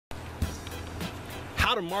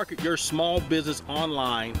how to market your small business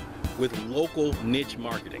online with local niche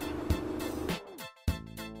marketing.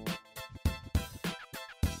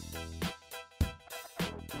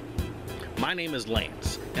 My name is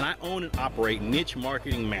Lance, and I own and operate Niche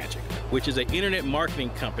Marketing Magic, which is an internet marketing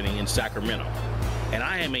company in Sacramento. And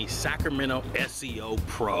I am a Sacramento SEO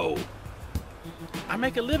pro. I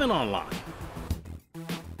make a living online.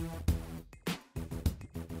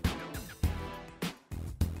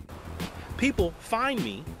 People find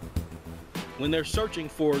me when they're searching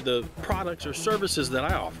for the products or services that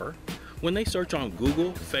I offer. When they search on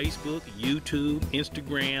Google, Facebook, YouTube,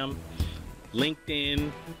 Instagram,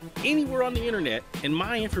 LinkedIn, anywhere on the internet, and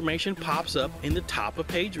my information pops up in the top of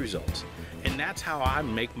page results. And that's how I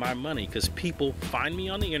make my money, because people find me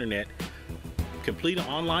on the internet, complete an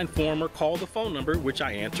online form or call the phone number, which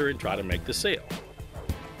I answer and try to make the sale.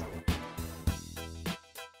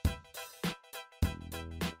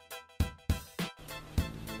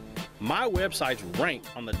 My website's ranked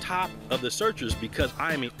on the top of the searches because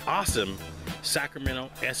I am an awesome Sacramento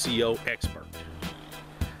SEO expert.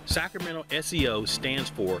 Sacramento SEO stands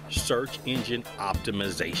for Search Engine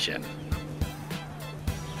Optimization.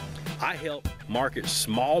 I help market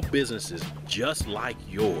small businesses just like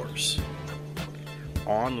yours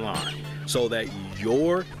online so that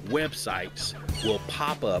your websites will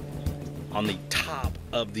pop up on the top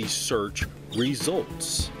of the search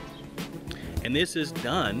results. And this is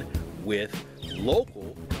done with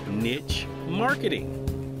local niche marketing.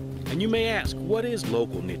 And you may ask, what is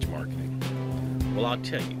local niche marketing? Well, I'll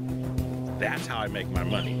tell you. That's how I make my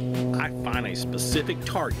money. I find a specific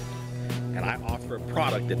target and I offer a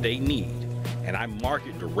product that they need, and I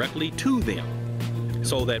market directly to them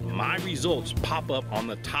so that my results pop up on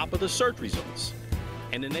the top of the search results.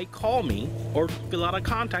 And then they call me or fill out a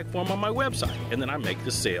contact form on my website, and then I make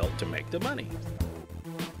the sale to make the money.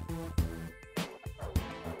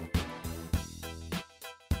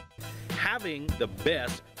 Having the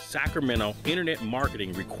best Sacramento internet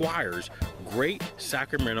marketing requires great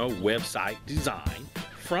Sacramento website design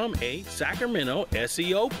from a Sacramento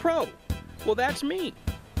SEO pro. Well, that's me.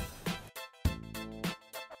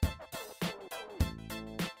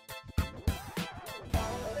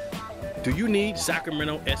 Do you need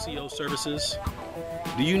Sacramento SEO services?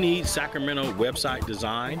 Do you need Sacramento website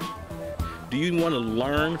design? Do you want to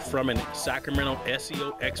learn from a Sacramento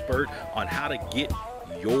SEO expert on how to get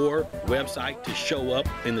your website to show up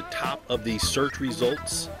in the top of these search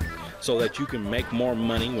results so that you can make more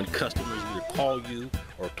money when customers either call you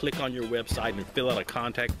or click on your website and fill out a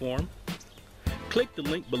contact form? Click the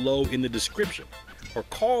link below in the description or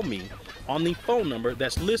call me on the phone number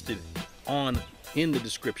that's listed in the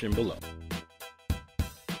description below.